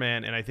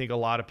Spider-Man, and I think a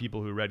lot of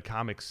people who read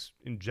comics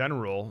in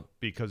general,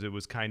 because it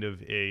was kind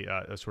of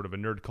a sort of a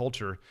nerd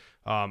culture,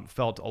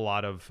 felt a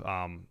lot of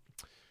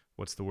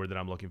what's the word that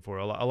I'm looking for?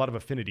 A lot of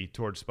affinity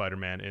towards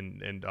Spider-Man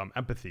and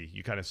empathy.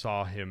 You kind of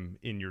saw him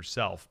in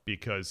yourself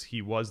because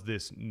he was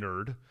this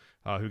nerd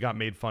who got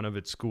made fun of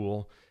at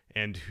school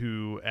and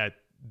who, at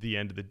the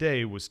end of the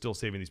day, was still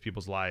saving these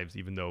people's lives,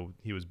 even though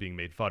he was being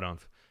made fun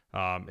of.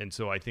 And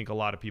so I think a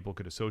lot of people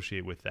could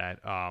associate with that.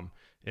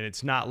 And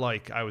it's not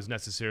like I was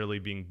necessarily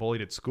being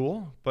bullied at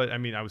school, but I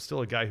mean, I was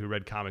still a guy who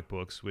read comic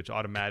books, which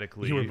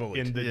automatically You were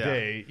bullied. in the Yeah.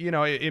 day, you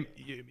know,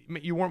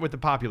 you weren't with the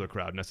popular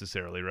crowd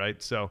necessarily,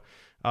 right? So,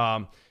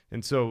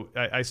 and so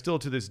I still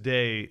to this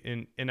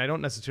day, and I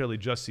don't necessarily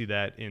just see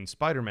that in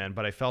Spider-Man,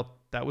 but I felt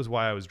that was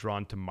why I was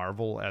drawn to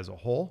Marvel as a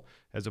whole,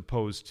 as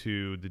opposed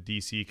to the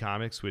DC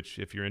comics, which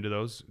if you're into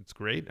those, it's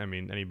great. I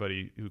mean,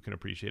 anybody who can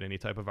appreciate any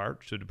type of art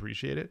should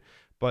appreciate it.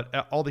 But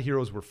all the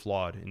heroes were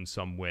flawed in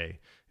some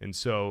way. And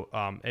so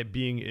at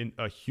being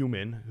a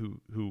human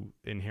who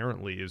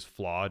inherently is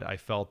flawed, I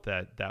felt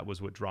that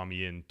was what drew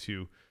me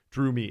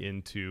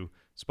into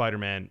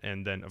Spider-Man.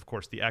 And then, of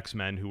course, the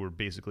X-Men, who were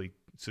basically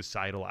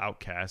societal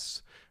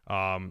outcasts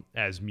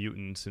as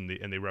mutants, and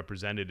they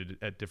represented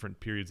at different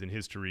periods in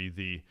history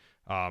the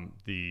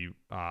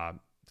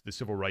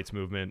civil rights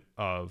movement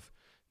of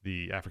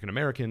the African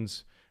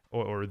Americans,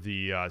 or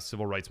the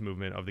civil rights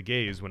movement of the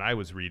gays when I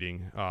was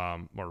reading,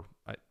 I'm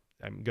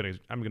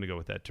gonna go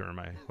with that term.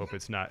 I hope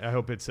it's not. I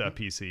hope it's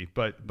PC.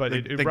 But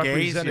it the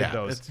gays, represented yeah,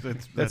 those.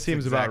 that's That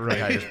seems exactly about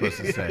right. how you're supposed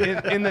to say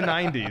it. in the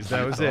 90s,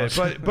 that was it.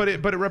 But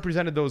it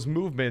represented those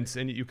movements,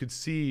 and you could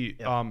see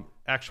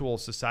actual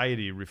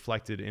society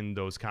reflected in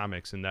those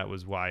comics, and that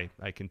was why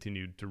I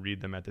continued to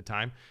read them at the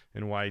time,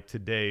 and why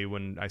today,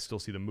 when I still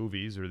see the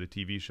movies or the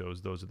TV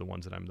shows, those are the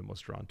ones that I'm the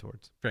most drawn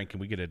towards. Frank, can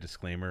we get a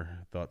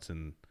disclaimer? Thoughts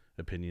and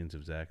opinions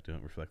of Zach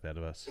don't reflect that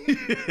of us.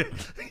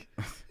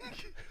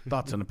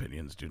 Thoughts and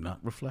opinions do not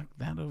reflect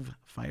that of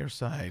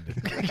Fireside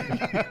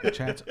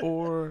Chats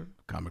or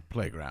Comic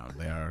Playground.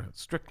 They are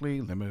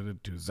strictly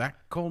limited to Zach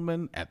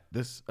Coleman at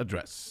this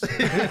address.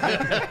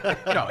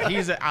 No,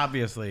 he's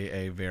obviously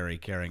a very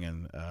caring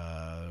and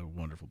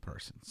wonderful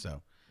person.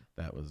 So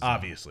that was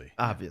Obviously.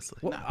 Obviously.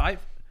 Well,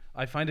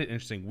 I find it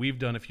interesting. We've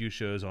done a few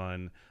shows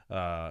on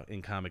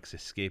in comics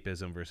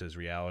escapism versus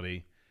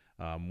reality.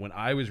 When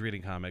I was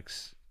reading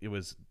comics, it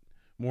was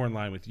more in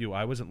line with you.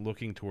 I wasn't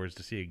looking towards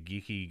to see a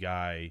geeky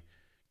guy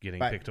getting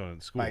picked on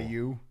in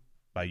school.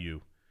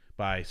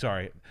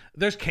 Sorry.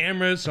 There's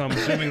cameras, so I'm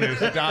assuming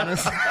there's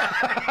Adonis.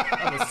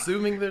 I'm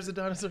assuming there's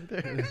Adonis over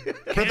there.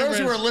 For those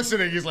who are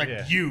listening, he's like,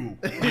 Yeah. you.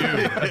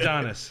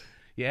 Adonis.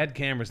 You add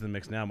cameras in the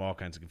mix. Now I'm all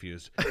kinds of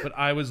confused. But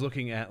I was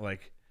looking at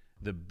like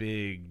the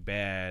big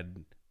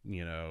bad,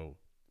 the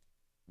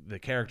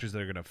characters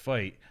that are going to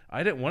fight.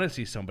 I didn't want to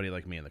see somebody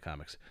like me in the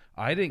comics.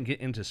 I didn't get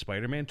into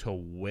Spider-Man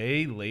till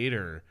way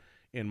later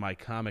in my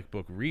comic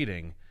book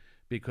reading,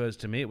 because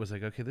to me it was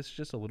like, okay, this is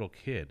just a little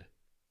kid.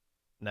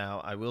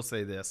 Now, I will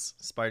say this.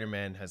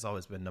 Spider-Man has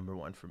always been number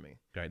one for me.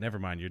 All right, never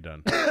mind, you're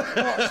done.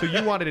 So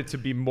you wanted it to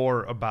be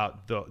more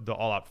about the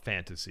all-out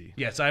fantasy.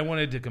 Yes, I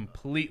wanted to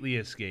completely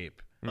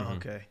escape. Oh,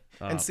 okay.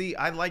 And see,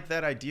 I like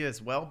that idea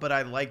as well, but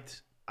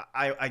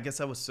I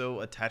guess I was so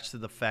attached to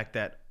the fact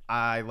that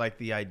I like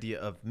the idea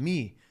of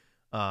me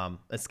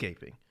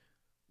escaping.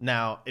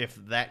 Now, if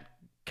that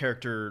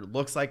character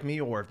looks like me,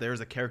 or if there's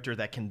a character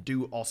that can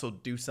also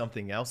do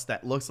something else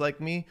that looks like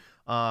me,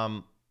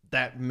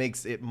 that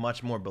makes it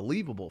much more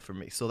believable for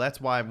me. So that's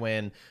why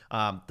when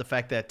the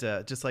fact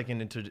that just like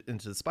in Into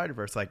the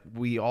Spider-Verse, like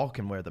we all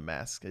can wear the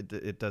mask.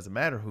 It doesn't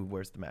matter who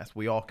wears the mask.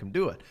 We all can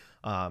do it.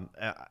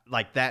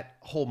 Like that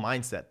whole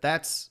mindset.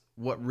 That's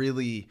what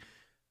really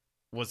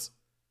was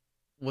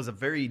a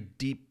very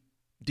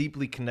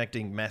deeply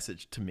connecting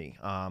message to me,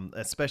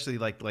 especially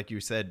like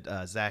you said,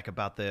 Zach,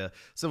 about the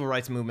civil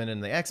rights movement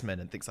and the X-Men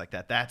and things like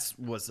that. That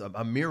was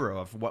a mirror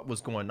of what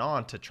was going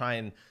on to try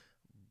and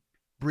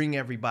bring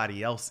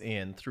everybody else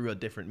in through a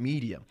different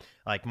medium.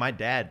 Like my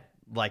dad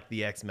liked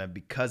the X-Men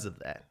because of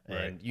that. Right.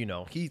 And, you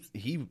know, he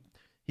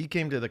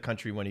came to the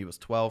country when he was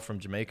 12 from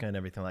Jamaica and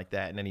everything like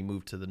that. And then he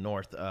moved to the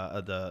north,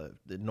 the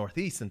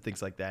Northeast and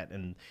things like that.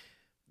 And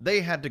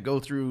they had to go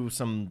through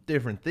some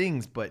different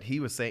things, but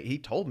he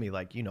told me,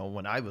 like, you know,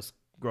 when I was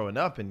growing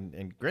up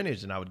in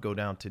Greenwich and I would go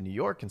down to New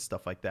York and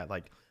stuff like that,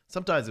 like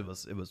sometimes it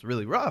was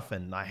really rough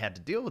and I had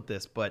to deal with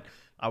this, but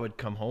I would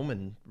come home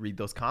and read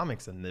those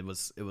comics and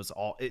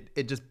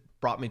it just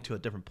brought me to a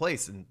different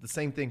place. And the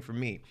same thing for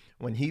me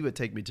when he would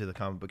take me to the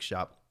comic book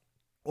shop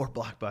or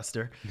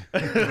Blockbuster.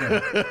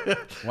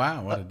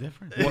 Wow, what a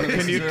difference.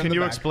 Can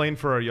you explain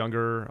for our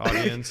younger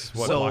audience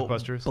what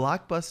Blockbuster is?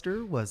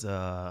 Blockbuster was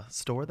a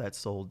store that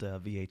sold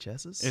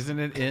VHSs. Isn't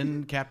it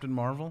in Captain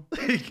Marvel?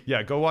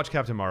 Yeah, go watch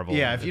Captain Marvel.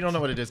 Yeah, if you don't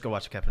know what it is, go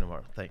watch Captain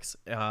Marvel. Thanks.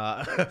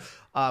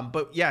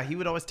 But yeah, he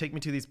would always take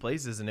me to these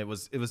places, and it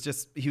was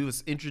just he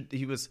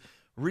was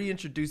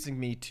reintroducing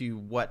me to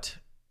what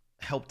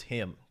helped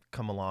him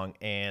come along,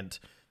 and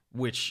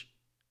which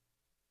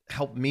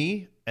helped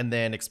me, and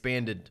then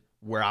expanded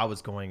where I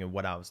was going and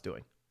what I was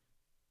doing.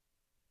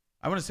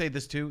 I want to say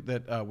this too,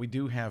 that we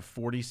do have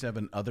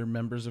 47 other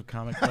members of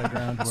Comic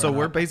Playground. who So are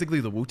we're not- basically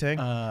the Wu-Tang?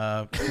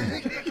 Yes,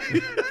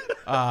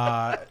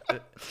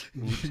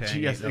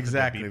 nothing to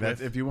exactly. beat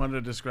That's with. if you wanted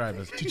to describe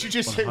us. Did you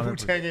just say 100%.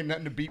 Wu-Tang ain't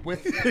nothing to beat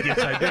with? Yes,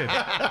 I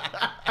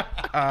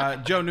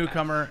did. Joe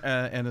Newcomer,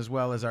 and as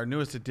well as our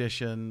newest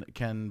addition,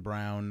 Ken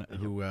Brown,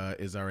 who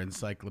is our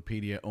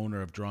encyclopedia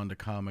owner of Drawn to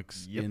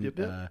Comics Yep.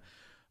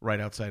 right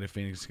outside of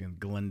Phoenix in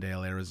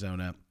Glendale,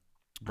 Arizona.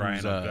 Brian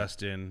who's,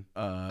 Augustine.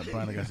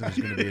 Brian Augustine is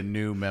going to be a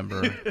new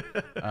member.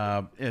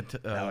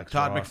 Alex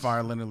Todd Ross.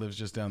 McFarlane, who lives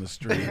just down the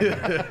street.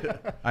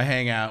 I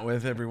hang out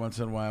with every once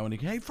in a while. When he,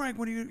 hey Frank,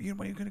 when are you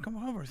going to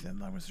come over?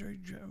 Then I was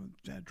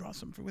draw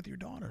some with your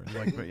daughter. I'm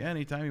like, but yeah,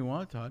 anytime you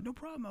want, Todd. No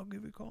problem. I'll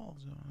give you a call.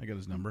 So I got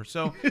his number.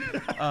 So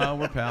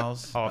we're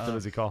pals. How often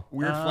does he call?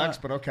 Weird flex,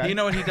 but okay. You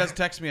know what? He does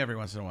text me every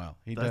once in a while.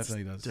 He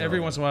definitely does. Every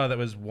once in a while, that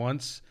was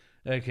once.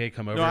 Okay,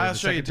 come over. No, I'll The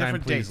show you second time,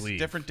 different please dates. leave.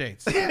 Different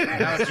dates.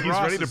 Alex He's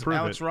Ross ready to is, prove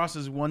Alex it. Ross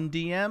is one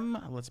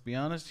DM. Let's be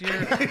honest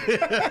here.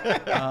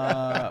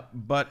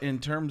 But in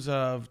terms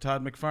of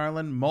Todd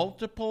McFarlane,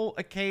 multiple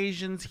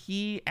occasions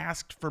he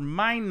asked for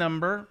my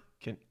number.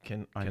 Can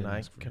didn't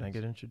ask for I his.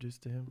 get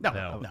introduced to him? No,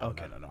 No. no.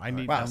 I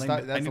need, Wow,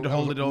 I need to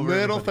hold it over.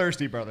 Little everybody.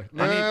 thirsty, brother.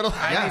 I need- Little,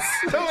 I yes,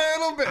 a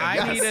little bit. I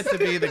yes. need it to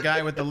be the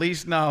guy with the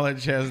least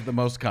knowledge has the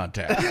most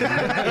contact.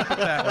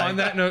 On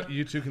that note,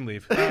 you two can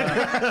leave. But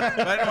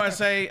I don't want to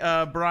say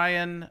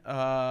Brian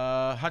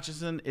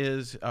Hutchison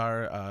is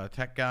our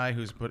tech guy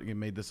who's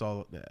made this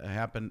all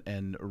happen,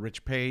 and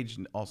Rich Page,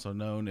 also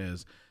known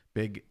as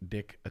Big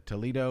Dick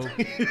Toledo.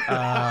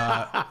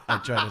 I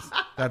try to.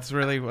 That's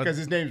really what. Because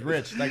his name's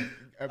Rich. Like,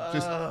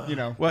 just, you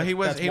know. Well, he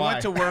that's went why.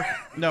 to work.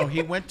 No,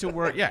 he went to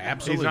work. Yeah,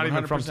 absolutely. He's not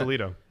even from 100%.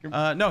 Toledo.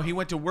 No, he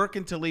went to work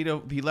in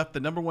Toledo. He left the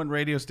 #1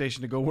 radio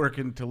station to go work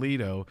in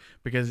Toledo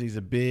because he's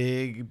a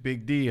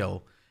big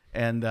deal.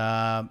 And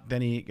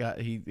then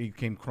he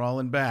came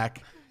crawling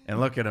back. And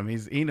look at him.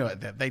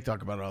 They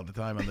talk about it all the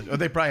time.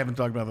 They probably haven't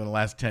talked about it in the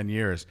last 10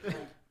 years.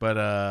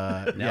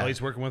 But Now he's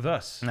working with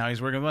us. now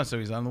he's working with us, so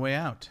he's on the way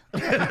out.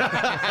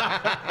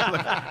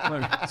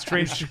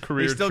 Strange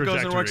career He still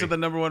goes and works at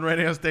trajectory. the #1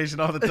 radio station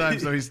all the time,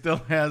 so he still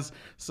has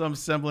some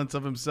semblance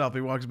of himself.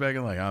 He walks back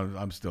and like,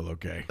 I'm still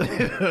okay. But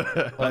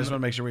I just want to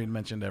make sure we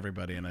mentioned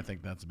everybody, and I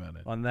think that's about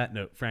it. On that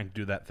note, Frank,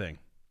 do that thing.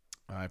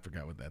 I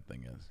forgot what that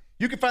thing is.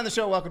 You can find the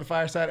show Welcome to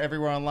Fireside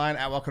everywhere online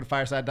at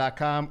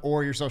welcometofireside.com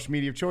or your social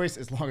media of choice,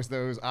 as long as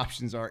those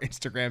options are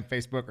Instagram,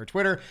 Facebook, or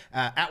Twitter,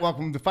 at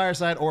Welcome to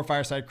Fireside or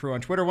Fireside Crew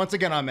on Twitter. Once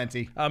again, I'm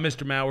Menti.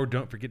 Mr. Maurer,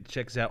 don't forget to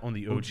check us out on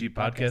the OG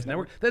Podcast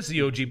Network. That's the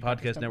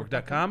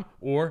OGPodcastNetwork.com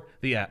or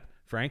the app.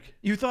 Frank?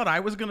 You thought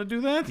I was going to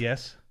do that?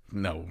 Yes.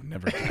 No,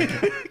 never.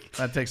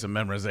 That takes some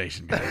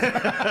memorization,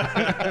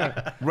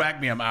 guys. Rack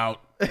me, I'm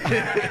out.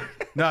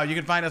 No, you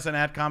can find us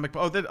on @comic.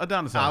 Oh,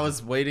 Adonis. I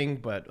was waiting,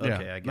 but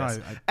okay, Yeah. I guess.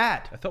 No,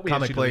 At I thought we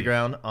Comic asked you to leave.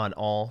 Playground on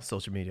all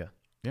social media.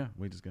 Yeah,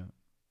 we just got.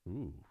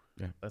 Ooh.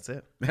 That's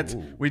it.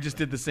 We just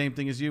did the same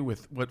thing as you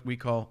with what we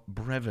call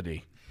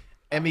brevity.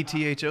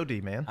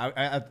 METHOD, man.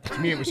 To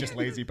me, it was just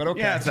lazy, but okay.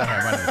 Yeah, it's not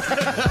hard.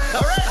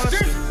 All right,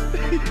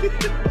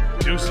 dude.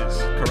 Deuces.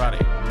 Karate.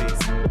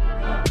 Peace.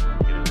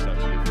 Get in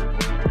touch with you for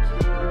future.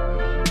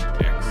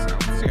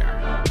 Excelsior.